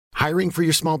Hiring for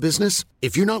your small business?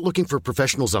 If you're not looking for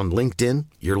professionals on LinkedIn,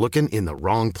 you're looking in the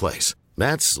wrong place.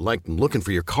 That's like looking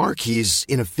for your car keys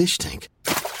in a fish tank.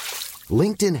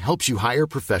 LinkedIn helps you hire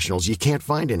professionals you can't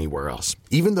find anywhere else,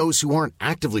 even those who aren't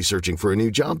actively searching for a new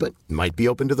job but might be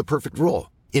open to the perfect role.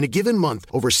 In a given month,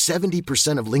 over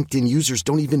 70% of LinkedIn users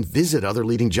don't even visit other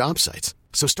leading job sites.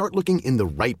 So start looking in the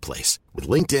right place. With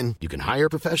LinkedIn, you can hire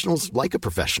professionals like a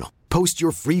professional. Post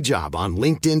your free job on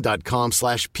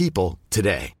linkedin.com/people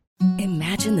today.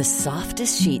 Imagine the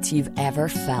softest sheets you've ever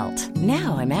felt.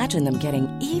 Now imagine them getting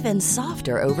even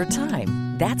softer over time.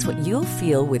 That's what you'll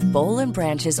feel with Boll &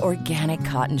 Branch's organic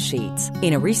cotton sheets.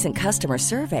 In a recent customer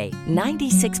survey,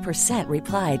 96%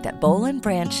 replied that Boll &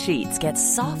 Branch sheets get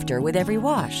softer with every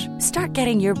wash. Start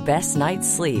getting your best night's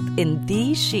sleep in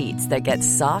these sheets that get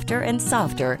softer and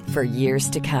softer for years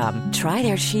to come. Try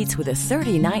their sheets with a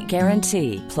 30-night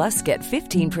guarantee. Plus, get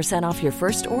 15% off your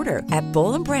first order at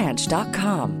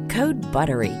bollandbranch.com. Code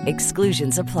BUTTERY.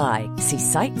 Exclusions apply. See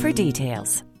site for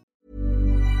details.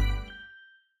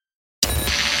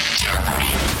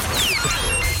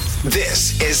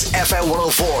 This is FM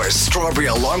 104's Strawberry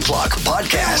Alarm Clock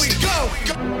Podcast. Here we go.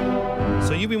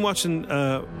 So you've been watching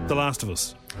The Last of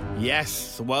Us.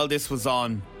 Yes, while this was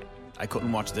on, I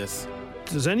couldn't watch this.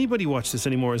 Does anybody watch this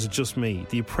anymore? Or is it just me?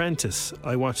 The Apprentice.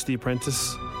 I watch The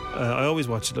Apprentice. I always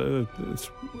watch it.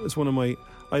 It's one of my...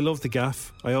 I love The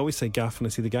Gaff. I always say Gaff when I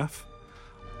see The Gaff.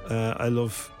 I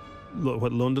love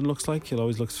what London looks like. It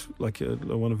always looks like I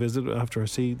want to visit after I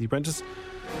see The Apprentice.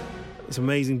 It's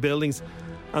amazing buildings.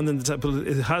 And then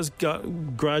it has got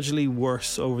gradually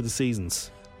worse over the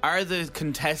seasons. Are the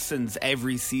contestants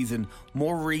every season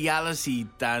more reality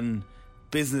than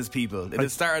business people? It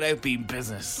started out being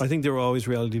business. I think they were always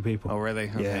reality people. Oh, were they?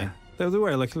 Okay. Yeah. They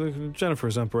were like Jennifer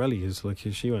Zamparelli is like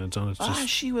she went on it.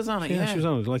 She was on it. Yeah, she was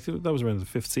on it. Like that was around the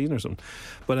 5th season or something.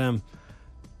 But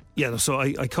yeah. So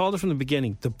I called it from the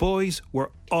beginning. The boys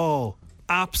were all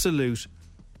absolute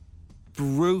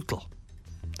brutal.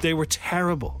 They were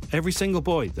terrible. Every single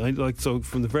boy. So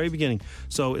from the very beginning.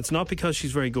 So it's not because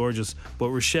she's very gorgeous, but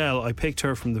Rochelle, I picked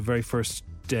her from the very first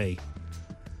day.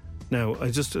 Now, it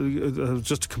was just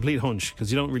a complete hunch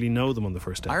because you don't really know them on the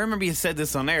first day. I remember you said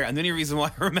this on air, and the only reason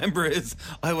why I remember is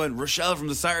I went, Rochelle from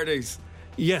the Saturdays.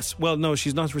 Yes, well, no,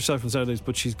 she's not Rochelle from Saturdays,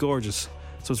 but she's gorgeous.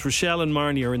 So it's Rochelle and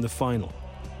Marnie are in the final,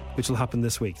 which will happen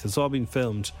this week. It's all been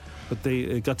filmed, but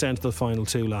they got down to the final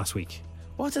 2 last week.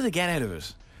 What did they get out of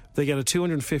it? They get a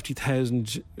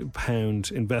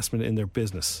 £250,000 investment in their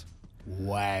business.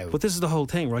 Wow. But this is the whole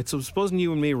thing, right? So supposing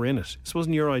you and me were in it,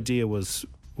 supposing your idea was...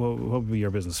 What would be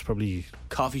your business? Probably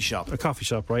coffee shop. A coffee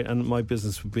shop, right? And my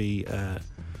business would be a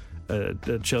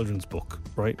children's book,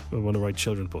 right? I want to write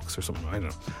children's books or something. I don't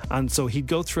know. And so he'd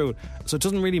go through it. So it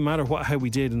doesn't really matter how we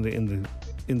did in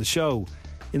the show.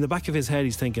 In the back of his head,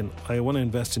 he's thinking, I want to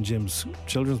invest in Jim's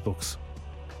children's books.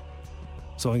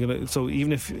 So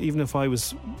even if I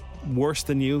was worse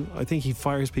than you, I think he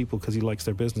fires people because he likes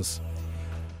their business.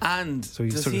 And so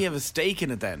does he have a stake in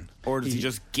it then? Or does he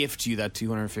just gift you that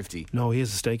 250? No, he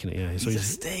has a stake in it, yeah. He's a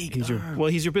stake? He's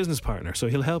your business partner, so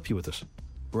he'll help you with it.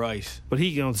 Right. But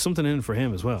there's something in it for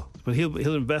him as well. But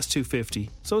he'll invest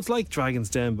 250. So it's like Dragon's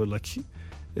Den, but like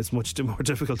it's much more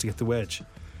difficult to get the wedge.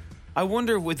 I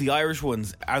wonder with the Irish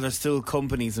ones, are there still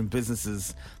companies and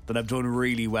businesses that have done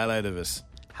really well out of it?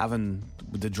 Having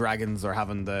the Dragons or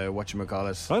having the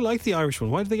whatchamacallit. I like the Irish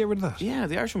one. Why did they get rid of that? Yeah,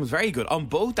 the Irish one was very good. On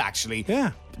both, actually.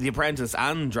 Yeah. The Apprentice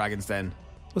and Dragon's Den.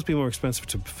 Must be more expensive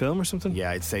to film or something.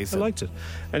 Yeah, I'd say so. I liked it.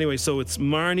 Anyway, so it's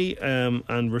Marnie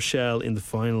and Rochelle in the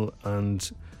final, and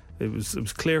it was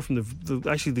clear from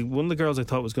the one of the girls I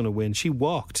thought was going to win. She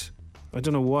walked. I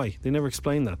don't know why. They never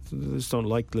explained that. They just don't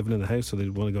like living in the house, so they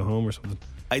want to go home or something.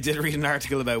 I did read an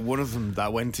article about one of them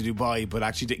that went to Dubai but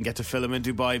actually didn't get to film in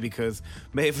Dubai because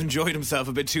may have enjoyed himself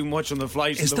a bit too much on the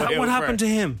flight. Is that what happened to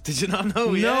him? Did you not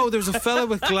know? No, there's a fella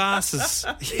with glasses.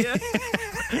 Yeah.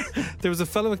 There was a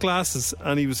fella with glasses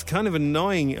and he was kind of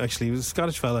annoying actually. He was a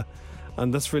Scottish fella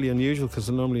and that's really unusual because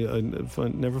normally I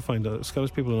never find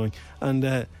Scottish people annoying.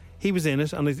 And he was in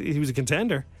it and he was a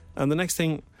contender and the next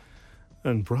thing...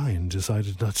 And Brian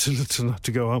decided not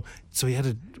to go home, so he had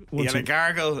a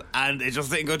gargle, and it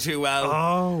just didn't go too well.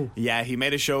 Oh, yeah, he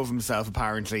made a show of himself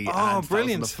apparently. Oh, and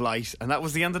brilliant! On the flight, and that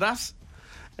was the end of that.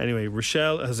 Anyway,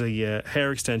 Rochelle has a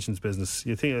hair extensions business.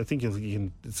 I think you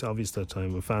can. It's obvious that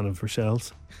I'm a fan of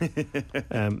Rochelle's.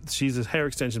 She's a hair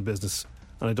extension business,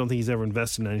 and I don't think he's ever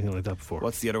invested in anything like that before.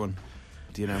 What's the other one?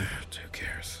 Do you know? Who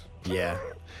cares? Yeah,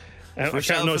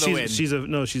 Rochelle. No, she's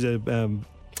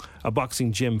a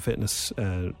boxing gym fitness.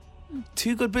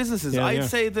 Two good businesses. Yeah, I'd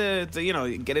say the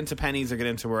get into Pennies or get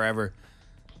into wherever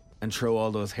and throw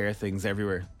all those hair things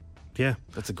everywhere. Yeah.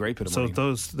 That's a great bit of So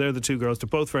money. they're the two girls. They're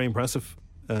both very impressive.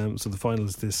 So the final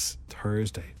is this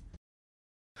Thursday.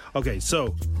 Okay,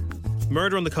 so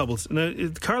murder on the cobbles. Now,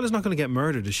 Carla's not going to get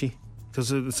murdered, is she?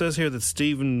 Because it says here that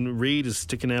Stephen Reed is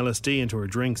sticking LSD into her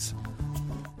drinks.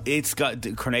 It's got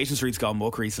Coronation Street's gone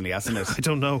muck recently, hasn't it? I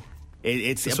don't know.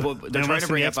 But they're trying to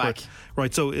bring it back.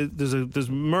 Right, so there's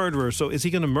murderer. So is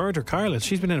he going to murder Carla?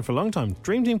 She's been in it for a long time.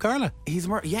 Dream Team Carla.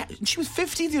 Yeah, she was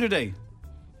 50 the other day.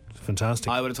 Fantastic.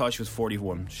 I would have thought she was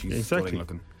 41. She's stunning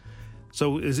looking.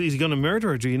 So is he going to murder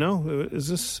her? Do you know? Is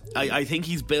this? I think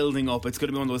he's building up. It's going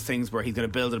to be one of those things where he's going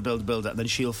to build it, and then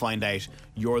she'll find out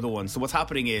you're the one. So what's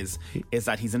happening is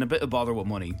that he's in a bit of bother with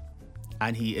money,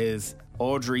 and he is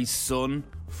Audrey's son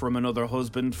from another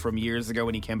husband from years ago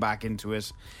when he came back into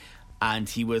it. And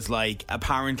he was like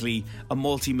apparently a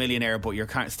multi-millionaire, but you're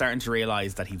starting to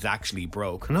realise that he's actually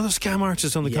broke. Another scam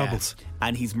artist on the cobbles.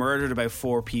 And he's murdered about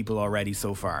 4 people already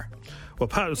so far. Well,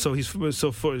 Carla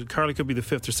could be the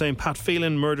fifth. They're saying Pat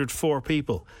Phelan murdered 4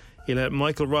 people. He let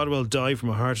Michael Rodwell die from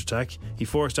a heart attack. He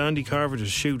forced Andy Carver to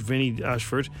shoot Vinnie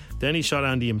Ashford. Then he shot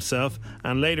Andy himself.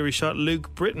 And later he shot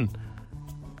Luke Britton.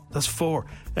 That's 4.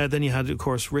 Then you had, of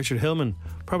course, Richard Hillman.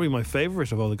 Probably my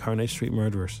favourite of all the Coronation Street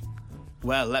murderers.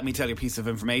 Well, let me tell you a piece of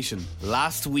information.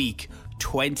 Last week,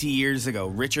 20 years ago,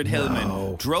 Richard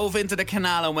Hillman drove into the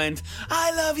canal and went,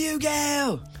 "I love you,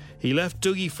 Gail." He left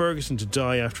Dougie Ferguson to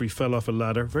die after he fell off a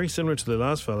ladder, very similar to the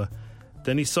last fella.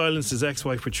 Then he silenced his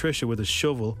ex-wife Patricia with a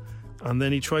shovel, and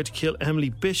then he tried to kill Emily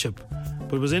Bishop,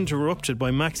 but was interrupted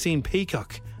by Maxine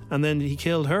Peacock, and then he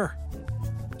killed her.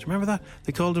 Do you remember that?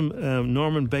 They called him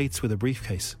Norman Bates with a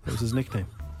briefcase. That was his nickname.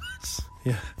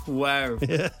 Yeah. Wow.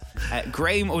 Yeah.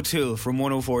 Graham O'Toole from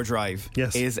 104 Drive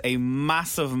is a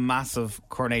massive, massive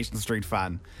Coronation Street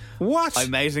fan. What?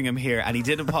 I'm outing him here. And he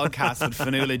did a podcast with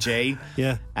Fionnuala J.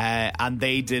 Yeah. And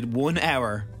they did 1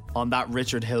 hour on that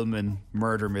Richard Hillman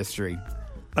murder mystery.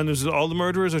 And was it all the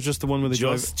murderers or just the one with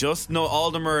the no,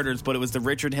 all the murders, but it was the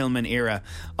Richard Hillman era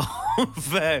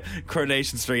of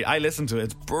Coronation Street. I listened to it.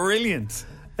 It's brilliant.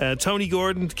 Tony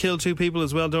Gordon killed 2 people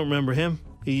as well. Don't remember him.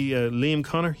 Liam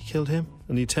Connor, he killed him,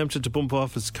 and he attempted to bump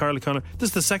off his Carla Connor. This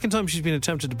is the second time she's been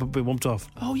attempted to be bumped off.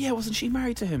 Oh yeah, wasn't she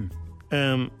married to him?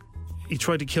 He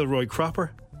tried to kill Roy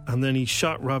Cropper, and then he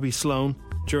shot Robbie Sloan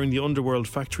during the Underworld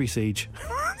factory siege.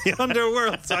 The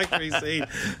Underworld factory siege.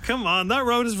 Come on, that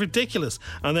road is ridiculous.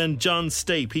 And then John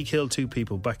Stape, he killed 2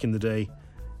 people back in the day.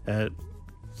 I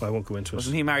won't go into it.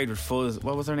 Wasn't he married with Fuzz?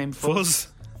 What was her name? Fuzz.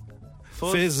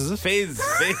 Fizz, is it? Fizz.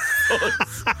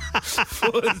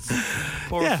 Fuzz.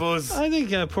 Poor Fuzz. I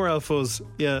think poor old Fuzz.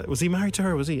 Yeah, was he married to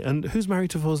her? Was he? And who's married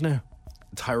to Fuzz now?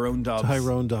 Tyrone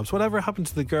Dobbs. Whatever happened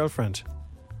to the girlfriend?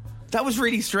 That was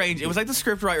really strange. It was like the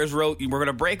scriptwriters wrote, "We're going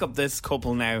to break up this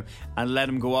couple now and let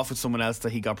him go off with someone else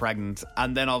that he got pregnant."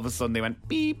 And then all of a sudden they went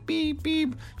beep, beep,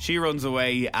 beep. She runs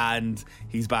away and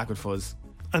he's back with Fuzz.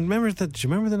 And do you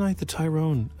remember the night that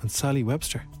Tyrone and Sally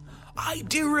Webster? I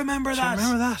do remember that. Do you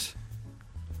remember that?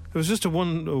 It was just a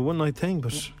one night thing,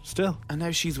 but still. And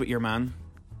now she's with your man,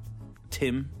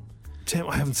 Tim,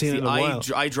 I haven't seen it in a while.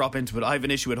 I drop into it. I have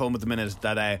an issue at home at the minute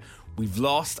that we've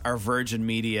lost our Virgin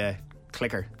Media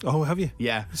clicker. Oh, have you?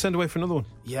 Yeah. Send away for another one.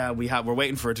 Yeah, we have. We're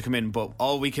waiting for it to come in, but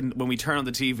when we turn on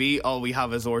the TV, all we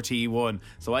have is RTE1.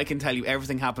 So I can tell you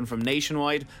everything happened from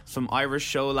Nationwide, some Irish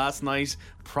show last night,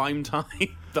 prime time,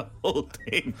 the whole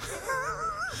thing.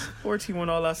 RTE1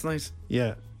 all last night.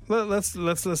 Yeah. Well, let's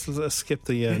skip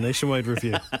the Nationwide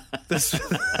review.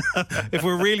 If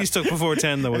we're really stuck before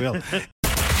 10, though, we will.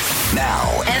 Now,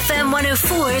 FM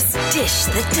 104's Dish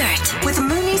the Dirt with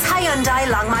Mooney's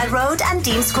Hyundai Long Mile Road and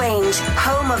Dean's Grange,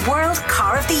 home of World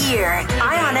Car of the Year,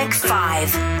 Ioniq 5.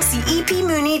 See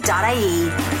epmooney.ie.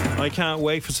 I can't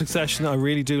wait for Succession. I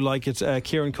really do like it.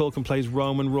 Kieran Culkin plays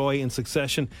Roman Roy in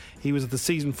Succession. He was at the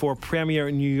season 4 premiere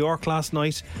in New York last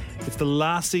night. It's the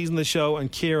last season of the show, and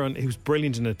Kieran, who's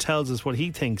brilliant in it, tells us what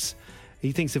he thinks.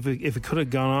 He thinks if it could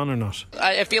have gone on or not.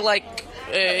 I feel like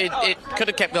it could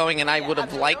have kept going, and I would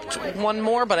have liked one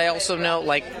more, but I also know,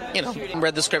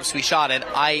 read the scripts, we shot it.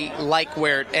 I like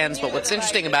where it ends, but what's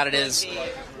interesting about it is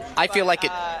I feel like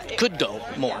it could go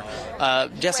more.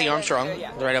 Jesse Armstrong,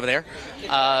 right over there,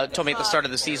 told me at the start of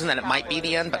the season that it might be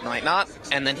the end, but might not.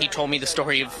 And then he told me the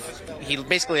story of, he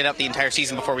basically laid out the entire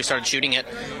season before we started shooting it.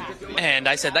 And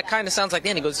I said, that kind of sounds like the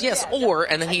end. He goes, yes,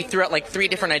 and then he threw out 3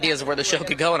 different ideas of where the show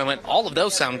could go, and I went, all of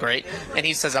those sound great. And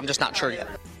he says, I'm just not sure yet.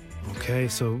 Okay,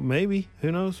 so maybe.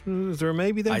 Who knows? Is there a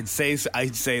maybe there? I'd say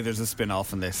there's a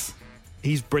spin-off in this.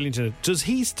 He's brilliant in it. Does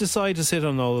he decide to sit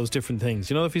on all those different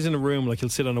things? You know, if he's in a room, like he'll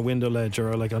sit on a window ledge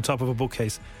or like on top of a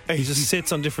bookcase. He just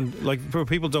sits on different, like where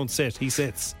people don't sit, he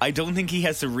sits. I don't think he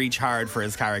has to reach hard for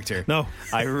his character. No.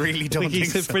 I really don't think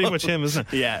It's so. pretty much him,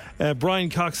 isn't it? Yeah.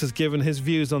 Brian Cox has given his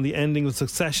views on the ending of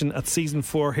Succession at season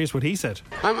 4. Here's what he said.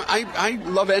 I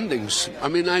love endings. I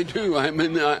mean, I do. I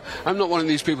mean, I'm not one of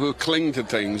these people who cling to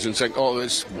things and say, oh,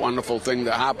 this wonderful thing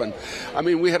that happened. I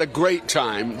mean, we had a great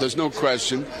time, there's no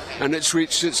question, and it's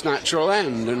reached its natural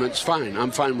end, and it's fine.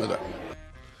 I'm fine with it.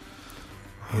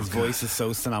 His voice is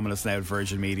so synonymous now at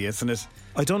Virgin Media, isn't it?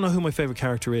 I don't know who my favourite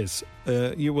character is.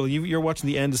 You're watching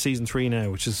the end of season 3 now,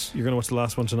 which is, you're going to watch the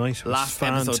last one tonight. Last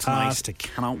episode tonight.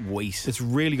 Cannot wait. It's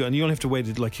really good, and you only have to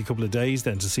wait like a couple of days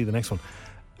then to see the next one.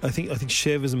 I think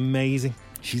Shiv is amazing.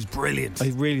 She's brilliant. I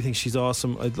really think she's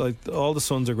awesome. All the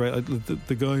sons are great.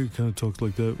 The guy who kind of talks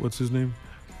like that. What's his name?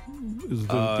 Is it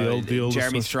the oldest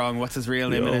Jeremy son? Strong. What's his real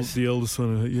name? The eldest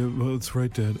son. Yeah, well, it's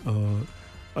right, Dad.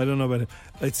 I don't know about it.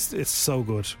 It's so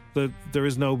good. There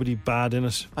is nobody bad in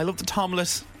it. I love the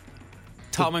Tomless.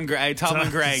 Tom and Greg.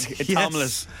 It's yes,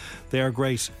 Tomless. They are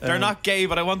great. They're not gay,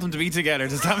 but I want them to be together.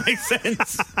 Does that make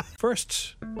sense?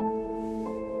 First,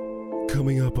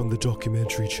 coming up on the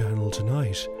documentary channel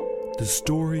tonight, the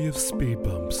story of speed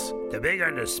bumps. The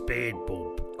bigger the speed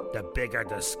bump, the bigger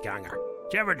the scanger.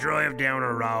 Do you ever drive down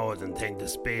a road and think the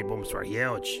speed bumps were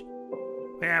huge?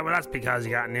 Yeah, well, that's because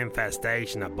you got an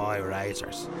infestation of boy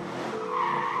racers.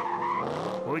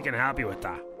 We can help you with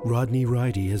that. Rodney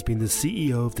Ridey has been the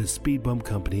CEO of the Speed Bump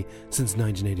Company since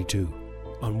 1982.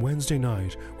 On Wednesday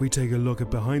night, we take a look at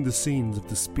behind the scenes of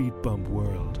the speed bump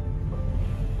world.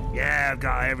 Yeah, I've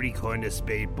got every kind of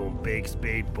speed bump. Big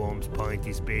speed bumps,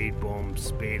 pointy speed bumps,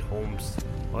 speed humps.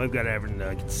 I've got everything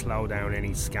that can slow down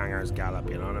any scanger's gallop,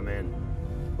 you know what I mean?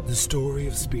 The story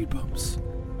of speed bumps.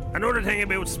 Another thing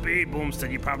about speed bumps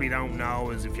that you probably don't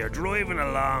know is if you're driving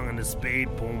along and the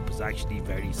speed bump is actually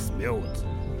very smooth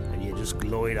and you just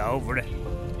glide over it,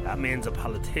 that means a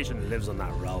politician lives on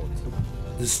that road.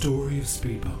 The story of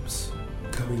speed bumps.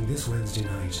 Coming this Wednesday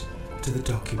night to the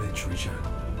documentary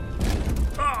channel.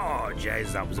 Oh,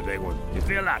 jeez, that was a big one. You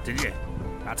feel that, did you?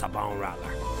 That's a bone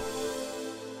rattler.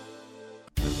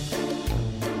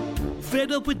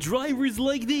 Fed up with drivers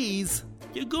like these?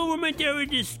 The government are a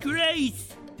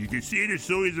disgrace. Did you see the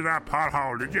size of that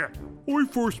pothole, did you? I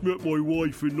first met my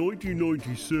wife in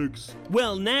 1996.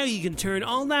 Well, now you can turn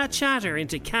all that chatter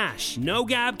into cash. No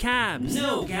gab cabs.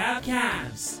 No gab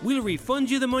cabs. We'll refund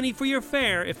you the money for your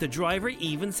fare if the driver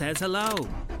even says hello.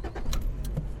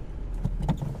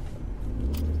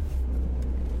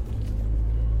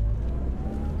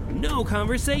 No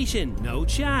conversation, no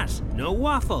chat, no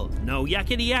waffle, no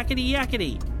yakety yakety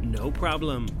yakety. No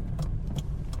problem.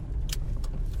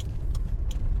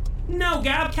 No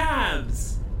gab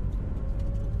cabs.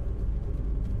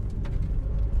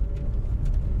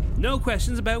 No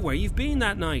questions about where you've been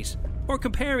that night, or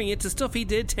comparing it to stuff he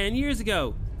did 10 years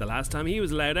ago, the last time he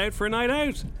was allowed out for a night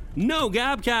out. No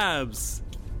gab cabs.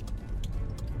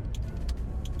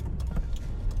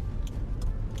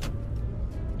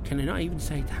 Can I not even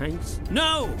say thanks?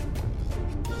 No!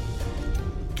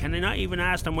 Can I not even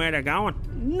ask them where they're going?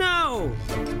 No!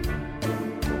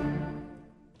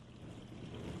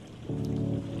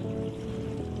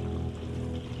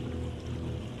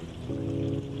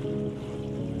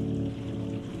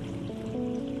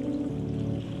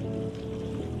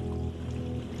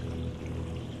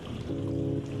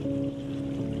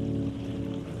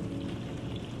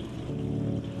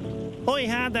 I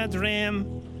had a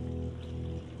dream.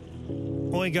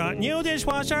 I got new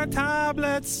dishwasher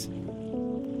tablets.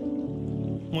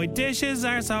 My dishes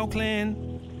are so clean.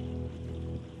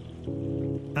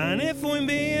 And if I'm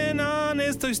being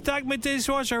honest, I stack my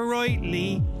dishwasher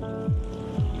rightly.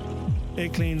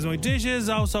 It cleans my dishes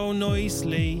oh so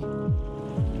nicely.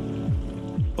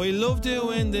 I love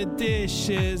doing the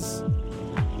dishes.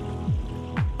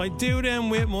 I do them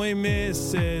with my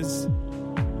missus.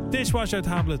 Dishwasher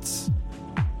tablets.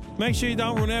 Make sure you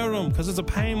don't run out of them, because it's a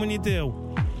pain when you do.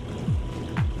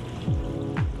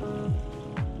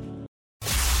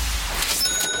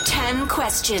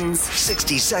 Questions.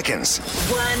 60 seconds.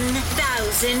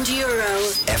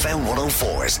 €1,000. FM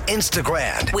 104's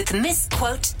Instagram. With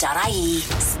misquote.ie.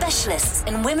 Specialists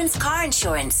in women's car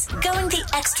insurance. Going the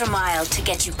extra mile to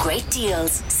get you great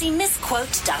deals. See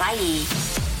misquote.ie.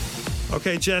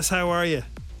 Okay, Jess, how are you?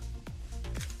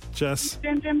 Jess.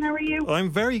 Jim, how are you? I'm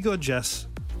very good, Jess.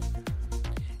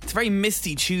 It's a very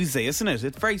misty Tuesday, isn't it?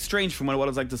 It's very strange from what it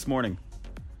was like this morning.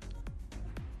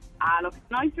 Look,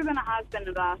 it's nicer than it has been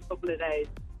in the last couple of days.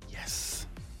 Yes.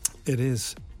 It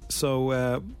is. So...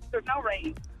 there's no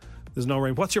rain. There's no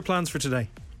rain. What's your plans for today?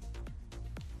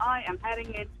 I am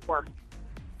heading into work.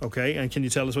 Okay, and can you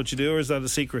tell us what you do, or is that a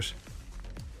secret?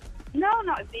 No,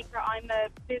 not a secret. I'm a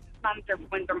business manager for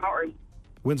Windsor Motors.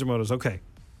 Windsor Motors, okay.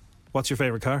 What's your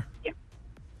favourite car? Yeah.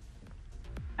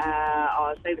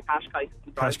 I'll say the Qashqai.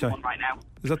 I'm driving Qashqai. one right now.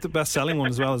 Is that the best selling one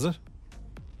as well, is it?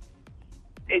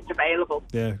 It's available.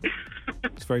 Yeah.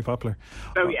 It's very popular.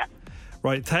 So, yeah.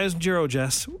 Right, €1,000,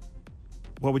 Jess.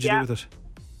 What would you do with it?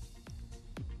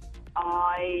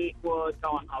 I would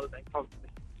go on holiday, probably.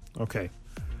 Okay.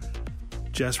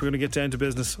 Jess, we're going to get down to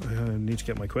business. I need to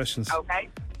get my questions. Okay.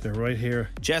 They're right here.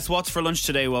 Jess, what's for lunch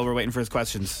today while we're waiting for his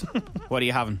questions? What are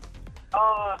you having?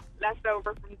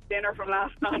 Leftover from dinner from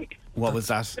last night. What was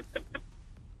that? Just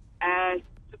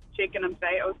chicken and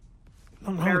potatoes.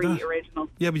 Nothing wrong Very with that. original.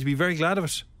 Yeah, but you'd be very glad of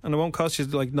it. And it won't cost you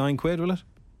like £9, will it?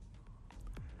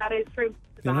 That is true.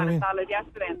 You know I what had I mean? a salad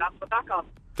yesterday, and that's what that cost.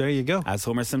 There you go. As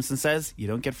Homer Simpson says, you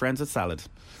don't get friends with salad.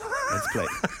 Let's play.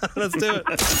 Let's do it.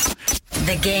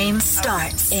 The game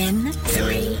starts in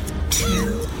 3, 2,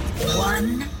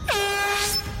 1.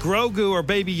 Grogu or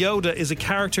Baby Yoda is a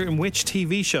character in which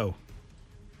TV show?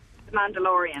 The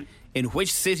Mandalorian. In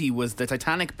which city was the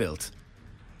Titanic built?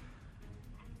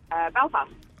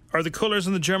 Belfast. Are the colours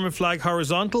on the German flag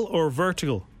horizontal or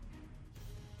vertical?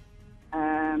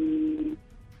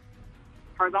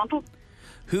 Horizontal.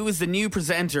 Who is the new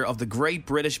presenter of the Great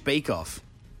British Bake Off?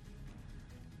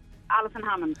 Alison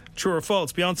Hammond. True or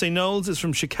false? Beyonce Knowles is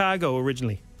from Chicago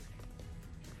originally.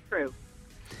 True.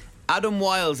 Adam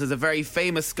Wiles is a very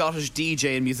famous Scottish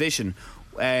DJ and musician.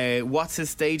 What's his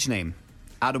stage name?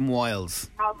 Adam Wiles.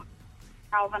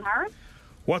 Calvin Harris.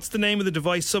 What's the name of the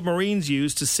device submarines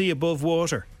use to see above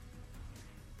water?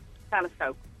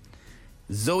 Telescope.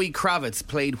 Zoe Kravitz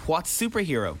played what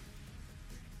superhero?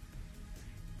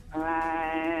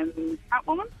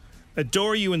 Catwoman.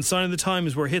 Adore You and Sign of the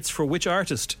Times were hits for which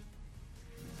artist?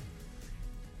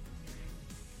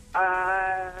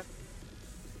 Sorry,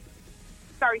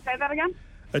 say that again.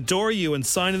 Adore You and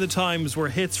Sign of the Times were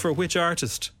hits for which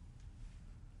artist?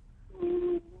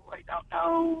 Ooh, I don't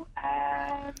know.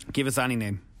 Give us any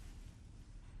name.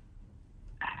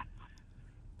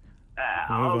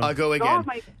 I'll go again.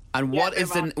 And Yeah, what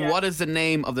is move the on, yeah. what is the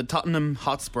name of the Tottenham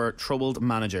Hotspur troubled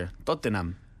manager?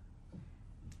 Tottenham.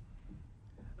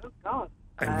 Oh, God.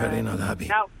 I'm very not happy.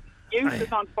 No, use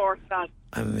this on force, Dad.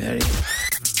 I'm very...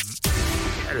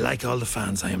 Like all the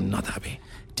fans, I am not happy.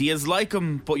 Do you like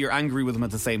him, but you're angry with him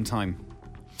at the same time?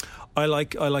 I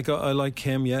like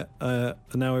him, yeah.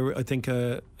 Now I think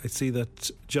I see that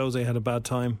Jose had a bad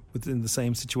time within the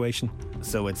same situation.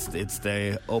 So it's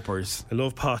the uppers. I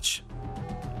love Poch.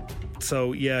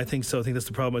 So yeah, I think so. I think that's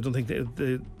the problem. I don't think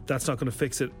that's not going to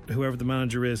fix it, whoever the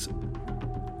manager is.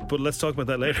 But let's talk about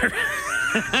that later.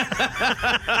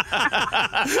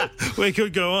 We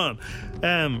could go on.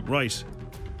 Right.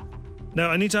 Now,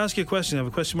 I need to ask you a question. I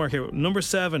have a question mark here. Number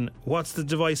 7, what's the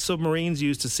device submarines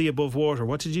use to see above water?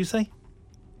 What did you say?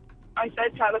 I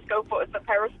said telescope, but it's a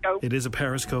periscope. It is a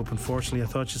periscope, unfortunately. I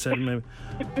thought you said maybe.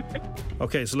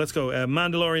 Okay, so let's go.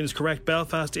 Mandalorian is correct.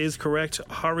 Belfast is correct.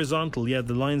 Horizontal. Yeah,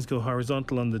 the lines go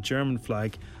horizontal on the German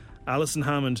flag. Alison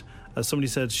Hammond, as somebody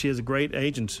said, she is a great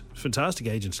agent. Fantastic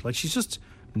agent. Like, she's just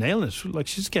nailing it. Like,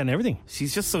 she's getting everything.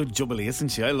 She's just so jubbly, isn't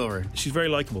she? I love her. She's very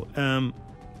likeable.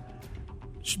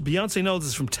 Beyonce Knowles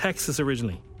is from Texas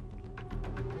originally.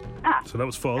 So that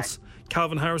was false. Okay.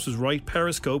 Calvin Harris was right.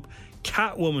 Periscope.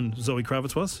 Catwoman, Zoe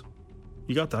Kravitz was.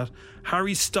 You got that.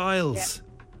 Harry Styles.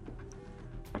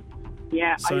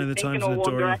 Yeah, Sign I of the was Times thinking and of One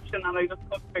Adore You. Direction and I just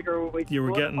couldn't figure out which You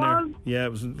were one getting it there. was. Yeah,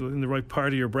 it was in the right part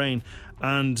of your brain.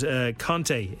 And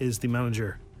Conte is the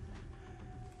manager.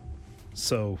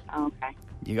 So. Okay.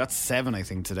 You got 7, I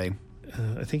think, today.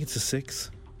 I think it's a 6.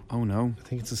 Oh, no. I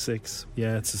think it's a 6.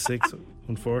 Yeah, it's a 6,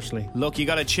 unfortunately. Look, you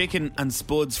got a chicken and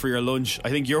spuds for your lunch. I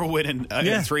think you're winning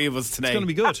 3 of us today. It's going to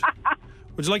be good.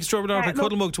 Would you like a strawberry and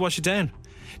cuddle mug to wash it down?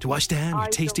 To wash down your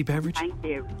tasty beverage? Thank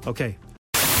you. Okay.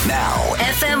 Now,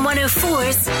 FM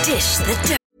 104's Dish the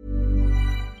Dirt.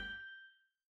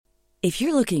 If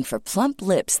you're looking for plump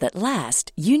lips that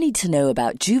last, you need to know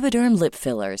about Juvederm lip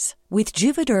fillers. With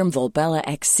Juvederm Volbella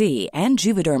XC and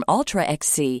Juvederm Ultra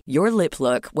XC, your lip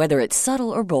look, whether it's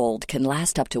subtle or bold, can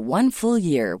last up to 1 full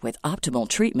year with optimal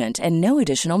treatment and no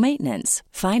additional maintenance.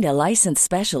 Find a licensed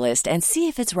specialist and see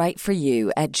if it's right for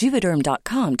you at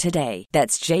Juvederm.com today.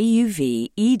 That's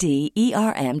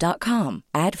JUVEDERM.com.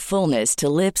 Add fullness to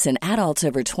lips in adults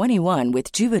over 21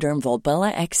 with Juvederm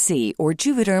Volbella XC or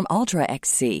Juvederm Ultra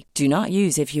XC. Do not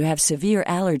use if you have severe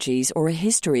allergies or a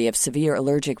history of severe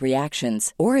allergic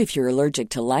reactions, or if you're you're allergic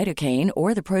to lidocaine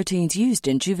or the proteins used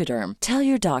in Juvederm. Tell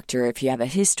your doctor if you have a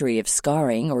history of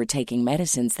scarring or taking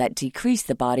medicines that decrease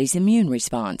the body's immune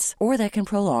response or that can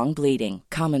prolong bleeding.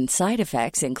 Common side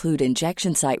effects include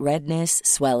injection site redness,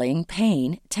 swelling,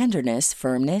 pain, tenderness,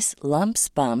 firmness, lumps,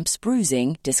 bumps,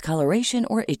 bruising, discoloration,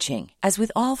 or itching. As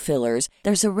with all fillers,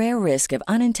 there's a rare risk of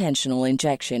unintentional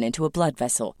injection into a blood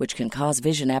vessel, which can cause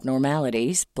vision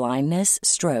abnormalities, blindness,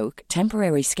 stroke,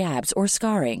 temporary scabs, or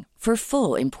scarring. For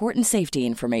full, important safety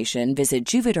information, visit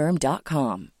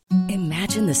Juvederm.com.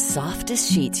 Imagine the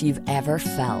softest sheets you've ever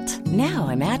felt. Now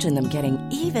imagine them getting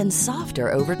even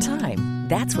softer over time.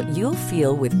 That's what you'll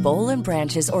feel with Boll &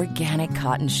 Branch's organic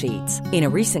cotton sheets. In a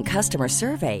recent customer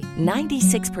survey,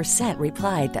 96%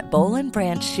 replied that Boll &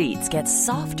 Branch sheets get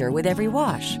softer with every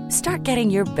wash. Start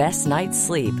getting your best night's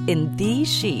sleep in these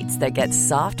sheets that get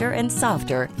softer and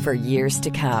softer for years to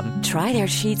come. Try their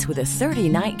sheets with a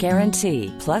 30-night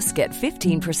guarantee. Plus, get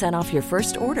 15% off your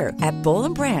first order at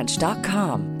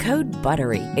bollandbranch.com. Code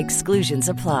BUTTERY. Exclusions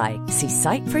apply. See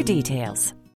site for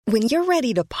details. When you're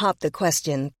ready to pop the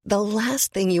question, the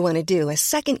last thing you want to do is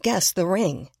second-guess the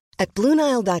ring. At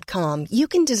BlueNile.com, you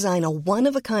can design a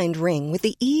one-of-a-kind ring with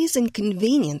the ease and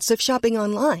convenience of shopping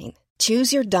online.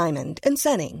 Choose your diamond and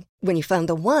setting. When you find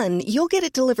the one, you'll get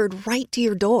it delivered right to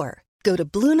your door. Go to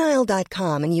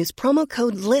BlueNile.com and use promo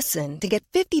code LISTEN to get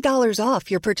 $50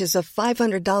 off your purchase of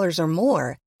 $500 or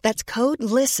more. That's code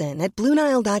LISTEN at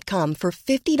BlueNile.com for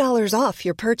 $50 off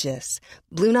your purchase.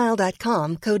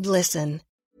 BlueNile.com, code LISTEN.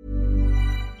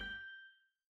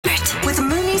 With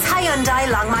Mooney's Hyundai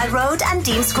Long Mile Road and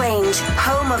Dean's Grange,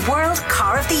 home of World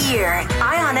Car of the Year.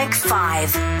 Ioniq 5.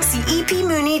 See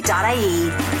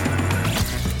epmooney.ie.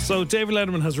 So David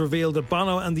Letterman has revealed that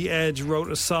Bono and The Edge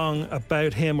wrote a song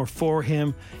about him or for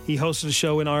him. He hosted a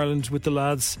show in Ireland with the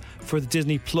lads for the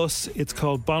Disney Plus. It's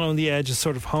called Bono and The Edge, a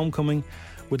sort of homecoming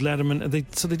with Letterman.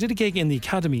 So they did a gig in the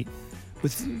Academy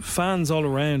with fans all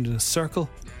around in a circle.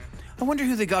 I wonder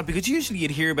who they got, because usually you'd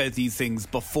hear about these things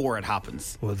before it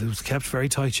happens. Well, it was kept very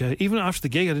tight, yeah. Even after the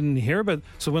gig, I didn't hear about it.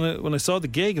 So when I saw the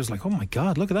gig, I was like, oh my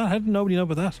God, look at that. How did nobody know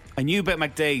about that? I knew about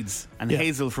McDade's and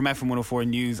Hazel from FM 104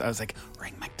 News. I was like,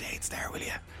 ring McDade's there, will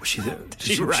you? Was she there?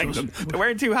 She rang them. They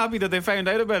weren't too happy that they found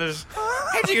out about it.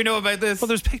 How do you know about this? Well,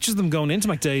 there's pictures of them going into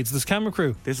McDade's. There's camera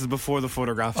crew. This is before the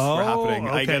photographs were happening.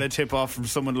 Okay. I got a tip off from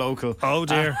someone local. Oh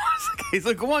dear. He's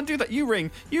like, go on, do that. You ring.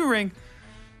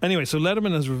 Anyway, so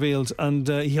Letterman has revealed, and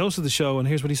he hosted the show, and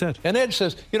here's what he said. And Ed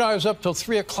says, I was up till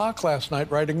 3 o'clock last night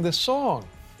writing this song.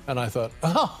 And I thought,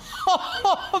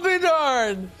 I'll be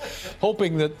darned,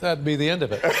 hoping that'd be the end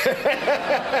of it.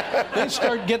 They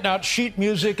start getting out sheet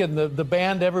music, and the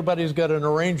band, everybody's got an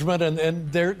arrangement,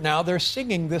 and they're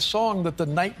singing this song that the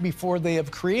night before they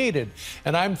have created.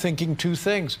 And I'm thinking two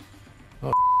things.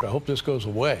 Oh, I hope this goes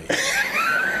away.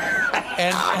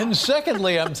 and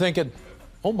secondly, I'm thinking,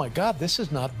 oh my God, this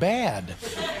is not bad.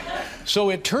 So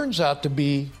it turns out to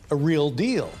be a real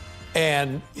deal.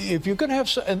 And if you're going to have,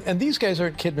 and these guys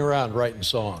aren't kidding around writing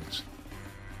songs.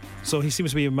 So he seems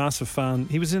to be a massive fan.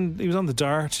 He was on the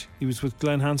Dart. He was with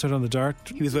Glenn Hansard on the Dart.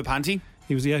 He was with Panty.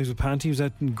 He was with Panty. He was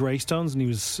out in Greystones, and he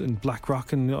was in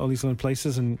Blackrock and all these other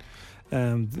places. And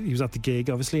he was at the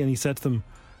gig, obviously. And he said to them,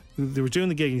 they were doing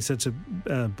the gig. And he said to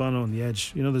Bono and The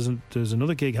Edge, there's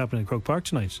another gig happening in Croke Park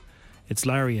tonight. It's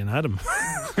Larry and Adam.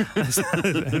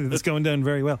 It's going down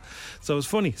very well. So it's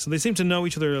funny. So they seem to know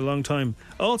each other a long time.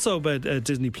 Also about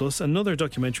Disney Plus, another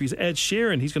documentary is Ed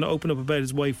Sheeran. He's going to open up about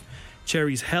his wife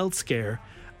Cherry's health scare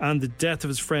and the death of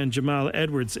his friend Jamal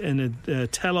Edwards in a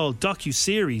tell-all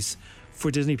docu-series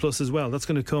for Disney Plus as well. That's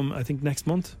going to come, I think, next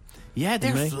month. Yeah,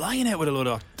 they're flying out with a load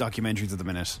of documentaries at the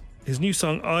minute. His new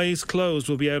song Eyes Closed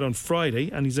will be out on Friday,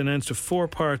 and he's announced a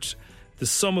 4-part The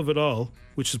Sum of It All,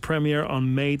 which is premiere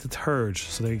on May the 3rd.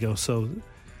 So there you go. So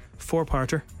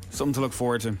 4-parter. Something to look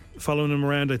forward to. Following him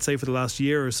around, I'd say, for the last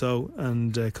year or so,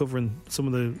 and covering some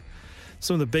of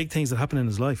the big things that happen in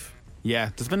his life. Yeah,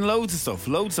 there's been loads of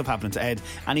stuff happening to Ed,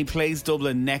 and he plays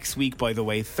Dublin next week, by the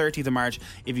way, 30th of March.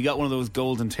 If you got one of those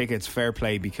golden tickets, fair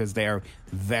play, because they are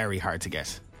very hard to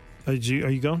get. Are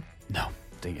you going? No,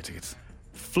 didn't get tickets.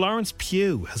 Florence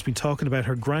Pugh has been talking about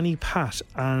her Granny Pat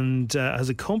and has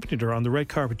accompanied her on the red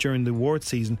carpet during the award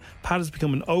season. Pat has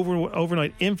become an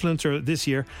overnight influencer this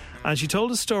year, and she told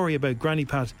a story about Granny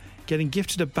Pat getting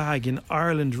gifted a bag in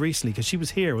Ireland recently because she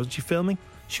was here. Wasn't she filming?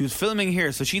 She was filming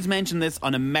here, so she's mentioned this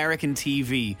on American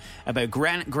TV about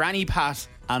Granny Pat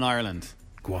and Ireland.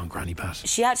 Go on, Granny Pat.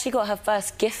 She actually got her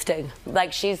first gifting.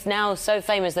 Like, she's now so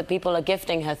famous that people are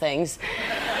gifting her things.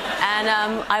 And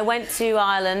And I went to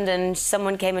Ireland and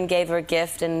someone came and gave her a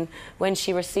gift, and when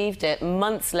she received it,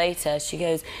 months later, she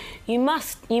goes, you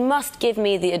must give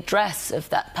me the address of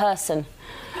that person.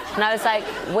 And I was like,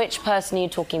 which person are you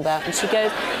talking about? And she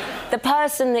goes, the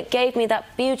person that gave me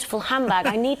that beautiful handbag.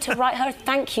 I need to write her a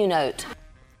thank you note.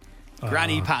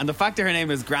 Granny Patton. The fact that her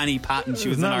name is Granny Patton, she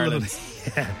was in Ireland.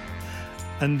 Yeah.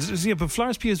 And yeah, but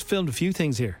Florence Pugh has filmed a few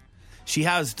things here. She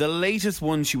has. The latest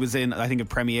one she was in, I think it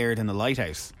premiered in the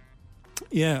Lighthouse.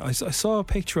 Yeah, I saw a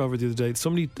picture of her the other day.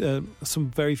 Somebody,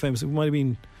 some very famous, it might have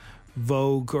been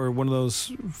Vogue or one of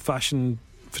those fashion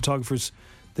photographers,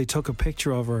 they took a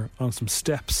picture of her on some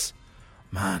steps.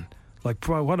 Man, like,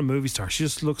 what a movie star. She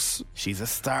just looks... She's a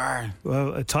star.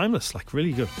 Well, timeless, like,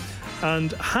 really good.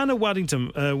 And Hannah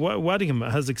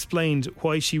Waddingham has explained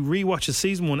why she rewatches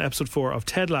season 1, episode 4 of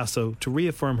Ted Lasso to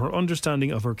reaffirm her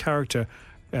understanding of her character,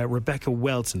 Rebecca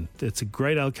Welton. It's a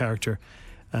great old character.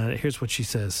 Here's what she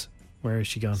says. Where has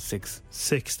she gone? 6.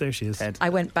 There she is. Ted. I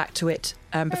went back to it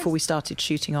before we started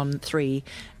shooting on 3,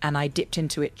 and I dipped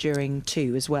into it during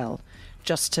 2 as well,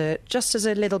 just as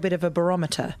a little bit of a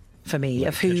barometer for me, like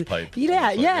of who,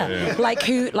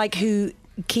 like who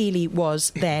Keely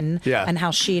was then, and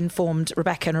how she informed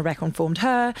Rebecca and Rebecca informed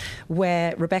her,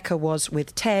 where Rebecca was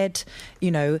with Ted. You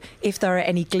know, if there are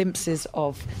any glimpses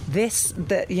of this,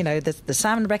 the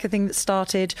Sam and Rebecca thing that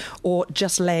started, or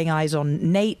just laying eyes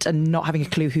on Nate and not having a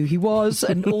clue who he was,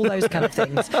 and all those kind of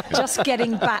things. Just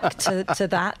getting back to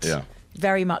that. Yeah.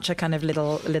 Very much a kind of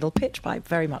little pitch pipe,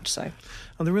 very much so.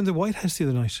 And they were in the White House the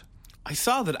other night. I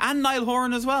saw that, and Niall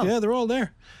Horan as well. Yeah, they're all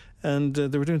there. And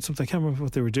they were doing something, I can't remember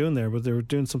what they were doing there, but they were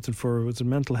doing something for, was it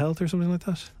mental health or something like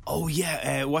that? Oh,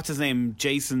 yeah. What's his name?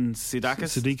 Jason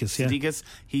Sudeikis? Yeah.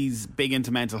 He's big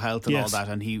into mental health and all that,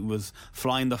 and he was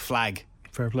flying the flag.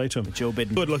 Fair play to him. Joe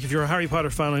Biden. Good. Look, if you're a Harry Potter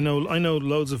fan, I know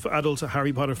loads of adult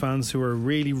Harry Potter fans who are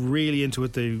really, really into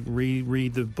it. They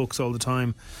read the books all the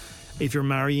time. If you're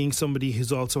marrying somebody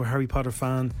who's also a Harry Potter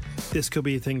fan, this could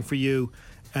be a thing for you.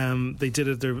 They did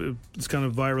it. It's kind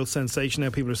of viral sensation now.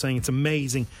 People are saying it's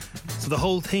amazing. So the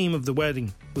whole theme of the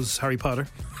wedding was Harry Potter.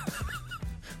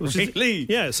 Really?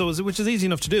 Which is easy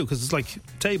enough to do because it's like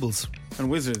tables and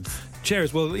wizards,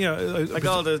 chairs. Well, yeah, like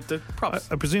all the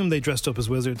props. I presume they dressed up as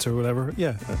wizards or whatever.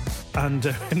 Yeah, and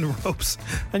in the ropes,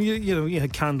 and you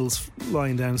had candles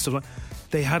lying down and stuff like.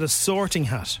 They had a sorting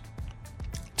hat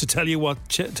to tell you what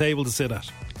table to sit at.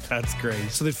 That's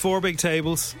great. So they had 4 big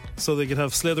tables, so they could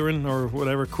have Slytherin or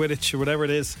whatever, Quidditch or whatever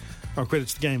it is, or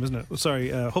Quidditch the game, isn't it? Sorry,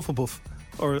 Hufflepuff,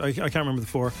 or I can't remember the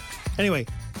 4. Anyway,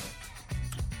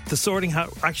 the sorting hat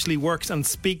actually works and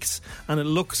speaks, and it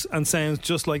looks and sounds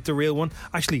just like the real one.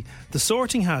 Actually, the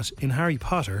sorting hat in Harry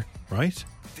Potter, right?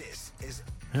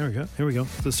 Here we go.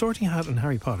 The sorting hat in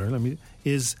Harry Potter,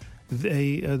 is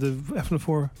the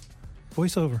F4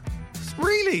 voiceover.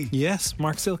 Really? Yes,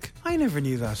 Mark Silk. I never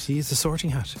knew that. He's the sorting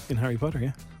hat in Harry Potter,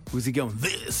 yeah. Was he going,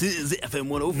 this is FM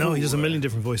 104? No, he does a million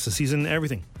different voices. He's in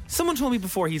everything. Someone told me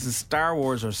before he's in Star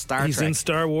Wars or Star Trek. He's in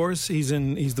Star Wars. He's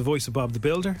the voice of Bob the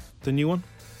Builder, the new one.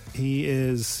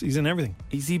 He's in everything.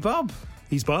 Is he Bob?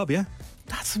 He's Bob, yeah.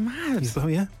 That's mad. He's Bob,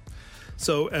 yeah.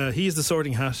 So he's the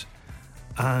sorting hat.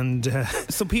 And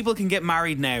so people can get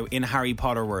married now in Harry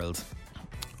Potter world.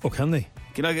 Oh, can they?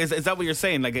 You know, is that what you're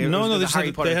saying? Like, no,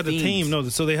 they had a theme. No,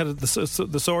 so they had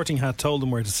the sorting hat told them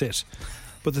where to sit.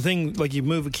 But the thing, like, you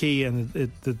move a key and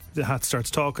the hat starts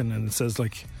talking and it says,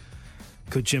 like,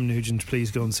 could Jim Nugent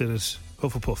please go and sit at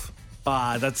Hufflepuff?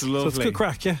 Ah, that's lovely. So it's good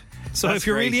crack, yeah. So that's if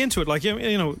you're great. really into it, like,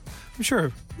 you know, I'm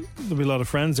sure there'll be a lot of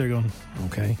friends there going,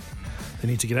 okay, they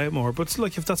need to get out more. But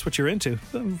like, if that's what you're into,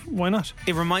 then why not?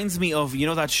 It reminds me of, you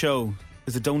know, that show,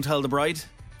 is it Don't Tell the Bride?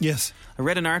 Yes. I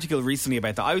read an article recently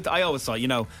about that. I always thought, you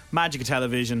know, magic of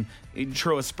television,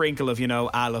 throw a sprinkle of, you know,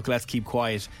 look, let's keep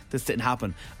quiet. This didn't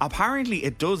happen. Apparently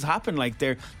it does happen. Like,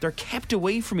 they're kept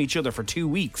away from each other for 2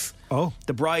 weeks. Oh.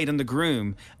 The bride and the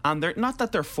groom. And they're not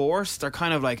that they're forced. They're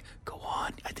kind of like, go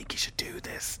on, I think you should do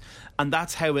this. And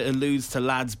that's how it alludes to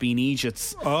lads being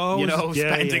Egypts. Oh, you know,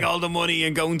 spending all the money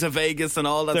and going to Vegas and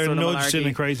all that they're sort of nudged malarkey. in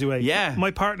a crazy way. Yeah. My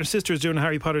partner's sister is doing a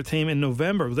Harry Potter theme in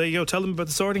November. There you go. Tell them about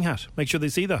the sorting hat. Make sure they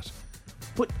see that.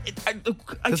 But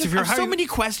I just have so many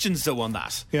questions though on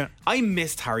that. Yeah. I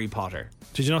missed Harry Potter.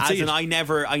 Did you not see it? I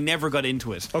never got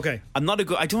into it. Okay. I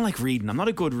don't like reading. I'm not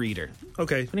a good reader.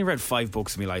 Okay. I've only read 5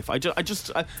 books in my life.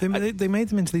 They made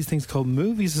them into these things called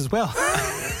movies as well.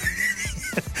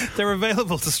 They're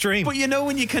available to stream. But you know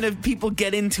when you kind of people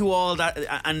get into all that,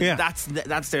 and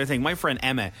that's their thing. My friend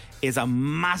Emma is a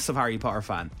massive Harry Potter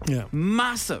fan. Yeah,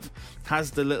 massive.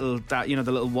 Has the little the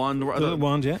little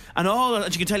wand, yeah, and all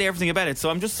that. She can tell you everything about it. So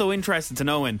I'm just so interested to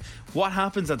know what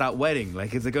happens at that wedding.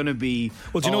 Like, is it going to be?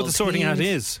 Well, do you know what the sorting hat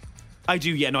is? I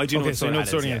do, yeah. No, I do know what the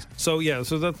sorting hat is. So yeah,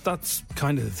 so that's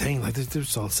kind of the thing. Like,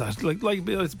 there's all that. Like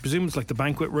I presume it's like the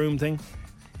banquet room thing,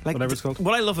 like whatever it's called.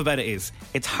 What I love about it is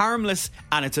it's harmless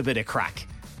and it's a bit of crack.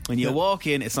 When you walk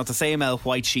in, it's not the same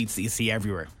white sheets that you see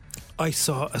everywhere. I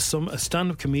saw a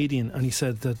stand-up comedian, and he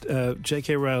said that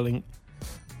J.K. Rowling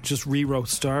just rewrote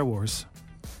Star Wars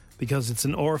because it's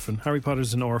an orphan. Harry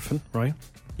Potter's an orphan, right?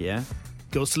 Yeah.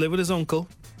 Goes to live with his uncle.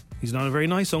 He's not a very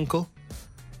nice uncle.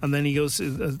 And then he goes.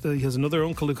 He has another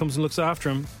uncle who comes and looks after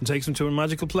him and takes him to a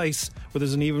magical place where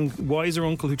there's an even wiser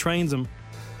uncle who trains him,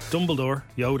 Dumbledore,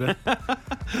 Yoda.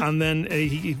 And then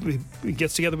he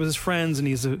gets together with his friends, and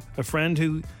he's a friend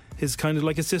who is kind of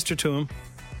like a sister to him,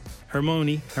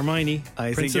 Hermione.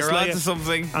 I Princess think you're Leia. onto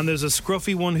something. And there's a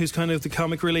scruffy one who's kind of the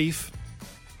comic relief,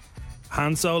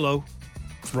 Han Solo,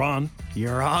 Ron.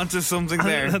 You're onto something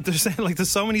there. And they're saying like there's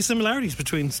so many similarities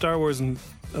between Star Wars and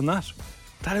that.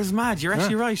 That is mad. You're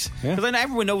actually right. Because then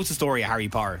everyone knows the story of Harry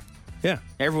Potter. Yeah.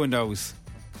 Everyone knows.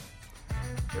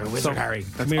 You're a wizard, Harry.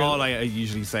 That's all I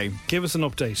usually say. Give us an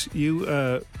update.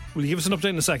 Will you give us an update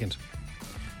in a second?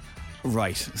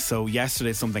 Right. So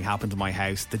yesterday something happened to my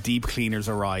house. The deep cleaners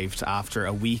arrived after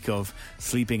a week of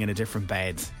sleeping in a different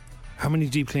bed. How many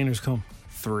deep cleaners come?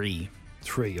 3.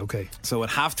 3, okay. So at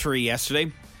 3:30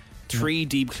 yesterday, 3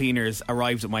 deep cleaners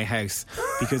arrived at my house.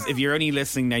 Because if you're only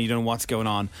listening now, you don't know what's going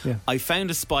on. Yeah. I found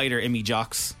a spider in me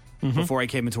jocks before I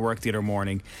came into work the other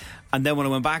morning. And then when I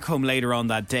went back home later on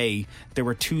that day, there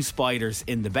were 2 spiders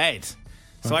in the bed.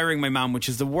 So I ring my mum, which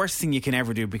is the worst thing you can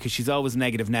ever do because she's always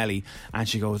negative Nelly. And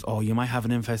she goes, oh, you might have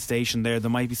an infestation there. There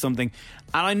might be something.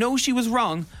 And I know she was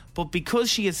wrong, but because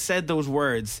she has said those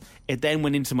words, it then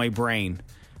went into my brain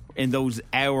in those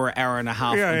hour and a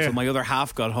half until my other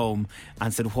half got home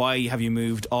and said, why have you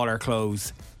moved all our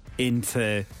clothes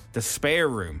into the spare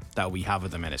room that we have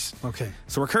at the minute? Okay.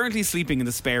 So we're currently sleeping in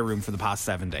the spare room for the past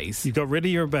 7 days. You got rid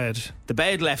of your bed. The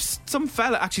bed left some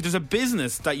fella. Actually, there's a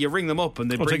business that you ring them up and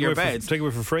they bring your beds. Take it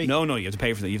away for free. No, you have to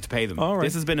pay for them. You have to pay them. All right.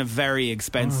 This has been a very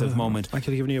expensive moment. I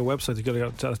could have given you a website. You could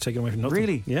have taken away from nothing.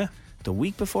 Really? Yeah. The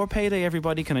week before payday,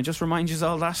 everybody. Can I just remind you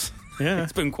all that? Yeah.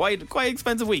 It's been quite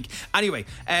expensive week. Anyway,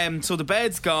 so the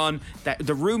bed's gone.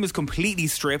 The room is completely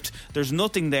stripped. There's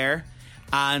nothing there.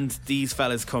 And these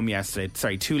fellas come yesterday.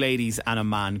 Sorry, 2 ladies and a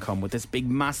man come with this big,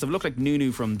 massive, look like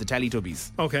Nunu from the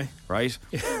Teletubbies. Okay. Right?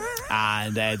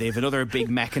 And they have another big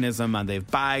mechanism and they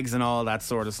have bags and all that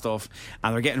sort of stuff.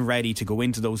 And they're getting ready to go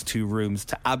into those 2 rooms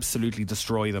to absolutely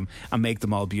destroy them and make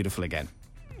them all beautiful again.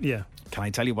 Yeah. Can I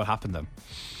tell you what happened then?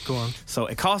 Go on. So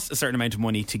it cost a certain amount of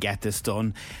money to get this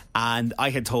done, and I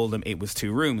had told them it was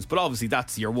 2 rooms, but obviously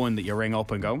that's your one that you ring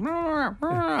up and go.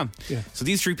 Yeah. So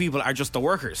these 3 people are just the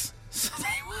workers. So they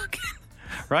walk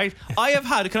in, right? I have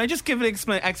had. Can I just give an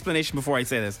explanation before I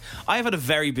say this? I have had a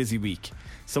very busy week.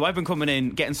 So I've been coming in,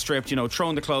 getting stripped,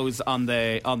 throwing the clothes on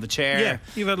the chair. Yeah,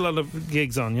 you've had a lot of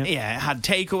gigs on, yeah? Yeah, had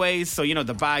takeaways, so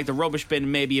the bag, the rubbish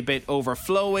bin maybe a bit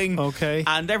overflowing. Okay.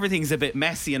 And everything's a bit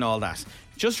messy and all that.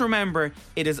 Just remember,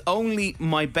 it is only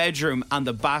my bedroom and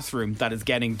the bathroom that is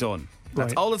getting done.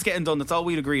 That's all that's getting done. That's all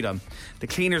we'd agreed on. The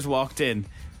cleaners walked in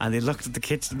and they looked at the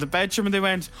kitchen, the bedroom, and they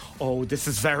went, oh, this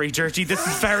is very dirty. This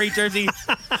is very dirty.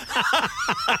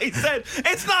 I said,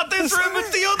 it's not this room, it's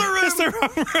the other room. It's the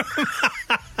wrong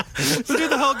room. We'll do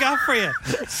the whole gap for you.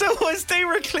 So as they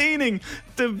were cleaning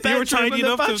the bedroom and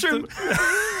the bathroom.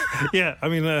 Yeah, I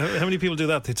mean, how many people do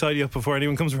that? They tidy up before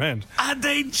anyone comes around. And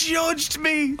they judged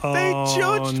me. Oh, they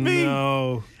judged me.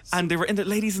 No. And they were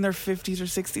ladies in their 50s or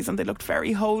 60s, and they looked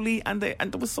very holy, and there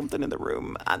was something in the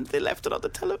room, and they left it on the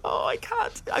television. Oh, I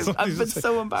can't. I've been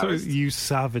so embarrassed. You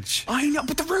savage. I know,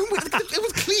 but the room, it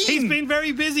was clean. He's been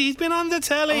very busy. He's been on the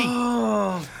telly.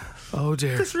 Oh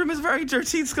dear. This room is very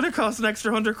dirty. It's going to cost an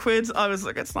extra £100. I was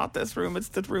like, it's not this room. It's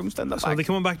the rooms in the back. So are they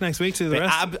coming back next week to the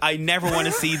rest? I never want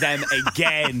to see them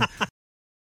again.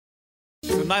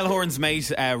 So Niall Horan's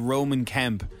mate, Roman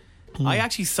Kemp. I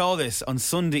actually saw this on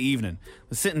Sunday evening. I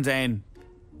was sitting down,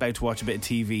 about to watch a bit of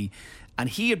TV, and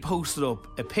he had posted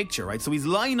up a picture, right? So he's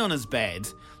lying on his bed,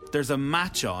 there's a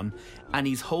match on, and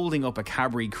he's holding up a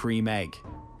Cadbury cream egg.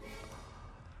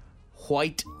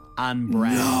 White and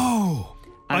brown. No!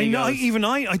 And I know.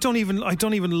 Goes, I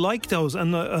don't even like those,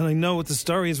 and I know what the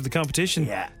story is with the competition.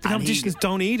 Yeah, the competitions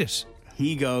don't eat it.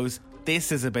 He goes,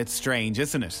 this is a bit strange,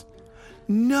 isn't it?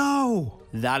 No.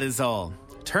 That is all.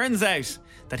 Turns out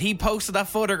that he posted that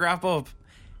photograph up,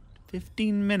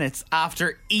 15 minutes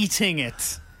after eating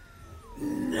it.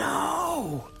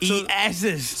 No, he ate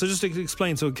it. So just to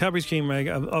explain, so Cadbury's cream egg,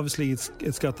 obviously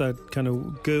it's got that kind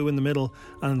of goo in the middle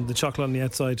and the chocolate on the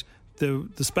outside. The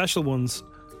special ones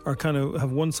are kind of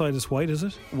have one side is white, is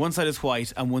it? One side is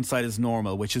white and one side is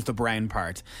normal, which is the brown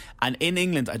part. And in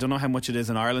England, I don't know how much it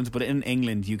is in Ireland, but in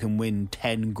England you can win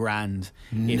 10 grand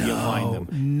if you find them.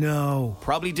 No,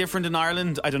 probably different in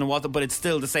Ireland. I don't know what, but it's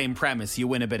still the same premise. You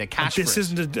win a bit of cash. This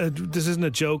isn't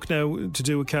a joke now to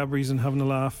do with Cadbury's and having a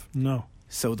laugh. No.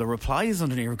 So the reply is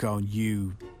underneath going,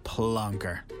 "You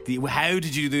plonker. How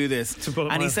did you do this?"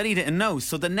 And he said he didn't know.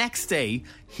 So the next day,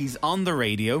 he's on the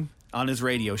radio, on his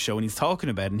radio show, and he's talking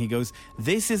about it, and he goes,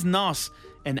 "This is not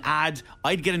an ad.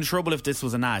 I'd get in trouble if this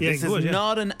was an ad. This is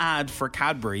not an ad for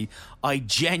Cadbury. I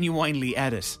genuinely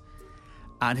edit."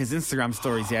 And his Instagram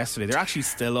stories yesterday, they're actually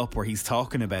still up where he's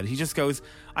talking about it. He just goes,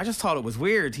 "I just thought it was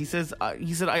weird." He said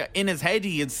in his head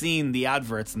he had seen the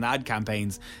adverts and ad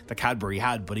campaigns that Cadbury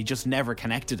had, but he just never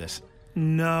connected it.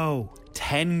 No.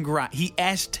 10 grand. He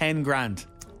ate 10 grand.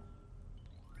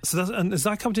 So is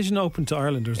that competition open to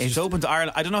Ireland? Or it's open to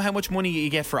Ireland. I don't know how much money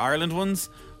you get for Ireland ones,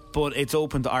 but it's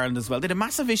open to Ireland as well. They had a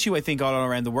massive issue, I think, all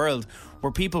around the world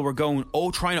where people were going,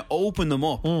 trying to open them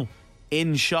up.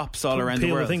 In shops all around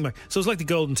the world. So it's like the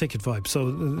golden ticket vibe.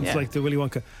 So it's like the Willy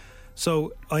Wonka.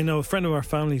 So I know a friend of our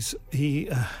family's, he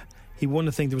won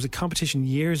a thing. There was a competition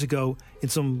years ago in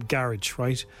some garage,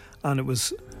 right? And it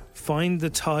was find the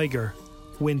tiger,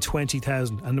 win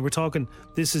 20,000. And we're talking,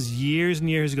 this is years and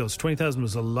years ago. So 20,000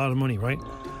 was a lot of money, right?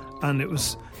 And it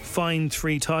was find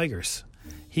 3 tigers.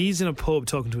 He's in a pub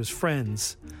talking to his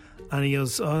friends, and he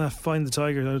goes, find the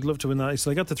tiger. I'd love to win that.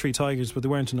 So I got the 3 tigers, but they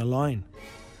weren't in a line.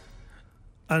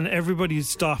 And everybody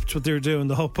stopped what they were doing.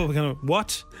 The whole public kind of,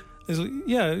 what? He's like,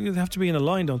 yeah, they have to be in a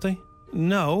line, don't they?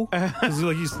 No. Because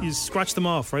like, you scratch them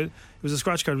off, right? It was a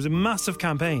scratch card. It was a massive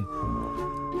campaign.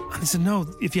 And he said, no,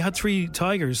 if you had 3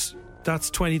 tigers, that's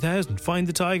 20,000. Find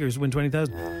the tigers, win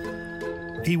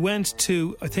 20,000. He went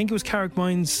to, I think it was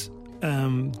Carrickmine's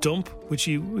dump, which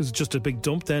was just a big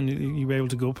dump then. You were able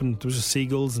to go up and there was just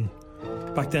seagulls. And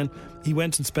back then, he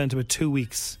went and spent about 2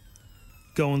 weeks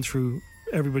going through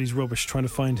everybody's rubbish, trying to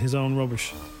find his own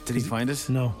rubbish. Did he find it?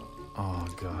 No. Oh,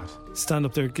 God. Stand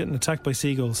up there getting attacked by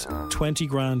seagulls. 20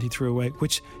 grand he threw away,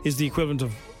 which is the equivalent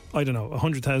of, I don't know,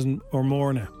 100,000 or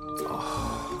more now.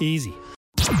 Easy.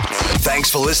 Thanks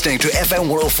for listening to FM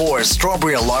 104's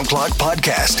Strawberry Alarm Clock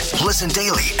Podcast. Listen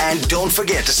daily and don't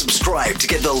forget to subscribe to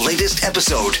get the latest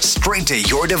episode straight to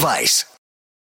your device.